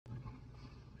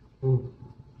Ooh.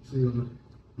 See,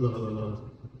 look.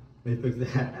 Let me fix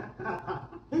that.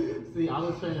 See, I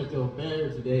was training till fair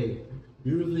today.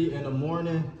 Usually in the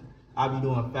morning, I be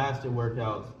doing faster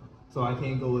workouts, so I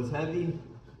can't go as heavy.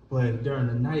 But during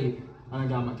the night, I done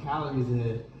got my calories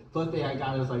in. Plus, I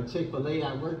got us like Chick-fil-A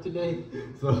at work today.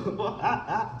 So let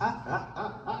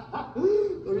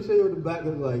me show you what the back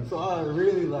looks like. So I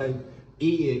really like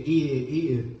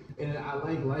eating. And I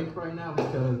like life right now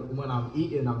because when I'm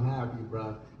eating, I'm happy,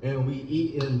 bro. And we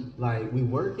eating, like, we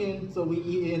working, so we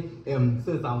eating. And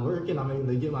since I'm working, I'm able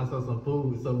to get myself some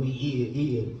food, so we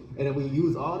eating. And then we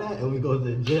use all that and we go to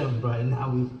the gym, bro. And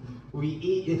now we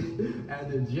eating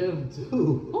at the gym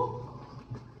too.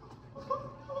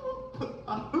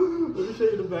 Let me show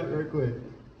you the back real quick.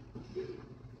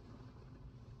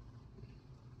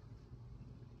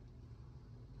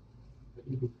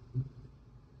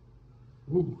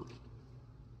 Ooh.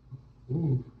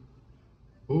 Ooh.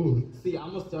 Ooh. See,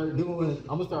 I'm gonna start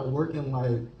working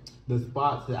like the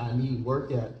spots that I need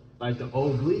work at. Like the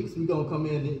obliques, we gonna come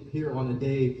in here on the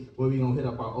day where we gonna hit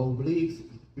up our obliques.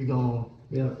 We gonna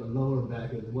hit up the lower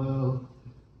back as well.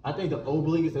 I think the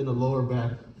obliques and the lower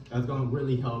back, that's gonna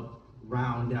really help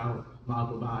round out my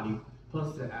upper body.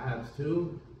 Plus the abs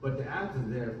too, but the abs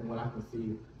is there from what I can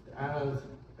see. The abs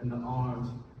and the arms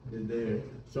is there.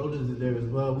 Shoulders is there as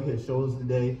well. We hit shoulders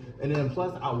today. And then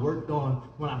plus I worked on,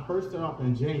 when I first started off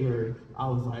in January, I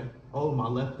was like, oh, my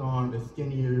left arm is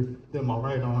skinnier than my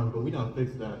right arm, but we done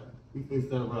fixed that. We fixed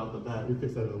that right off the bat. We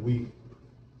fixed that in a week.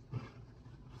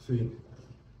 See,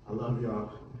 I love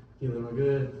y'all. Feeling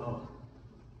good? Oh,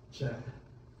 check.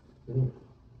 Ooh.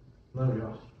 Love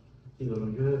y'all. Keep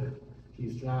living good.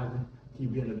 Keep striving.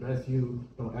 Keep being the best you.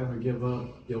 Don't ever give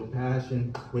up your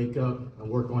passion. Wake up and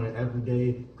work on it every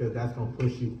day because that's going to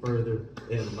push you further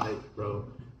in life, bro.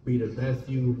 Be the best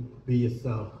you. Be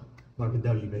yourself. Like a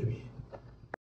W, baby.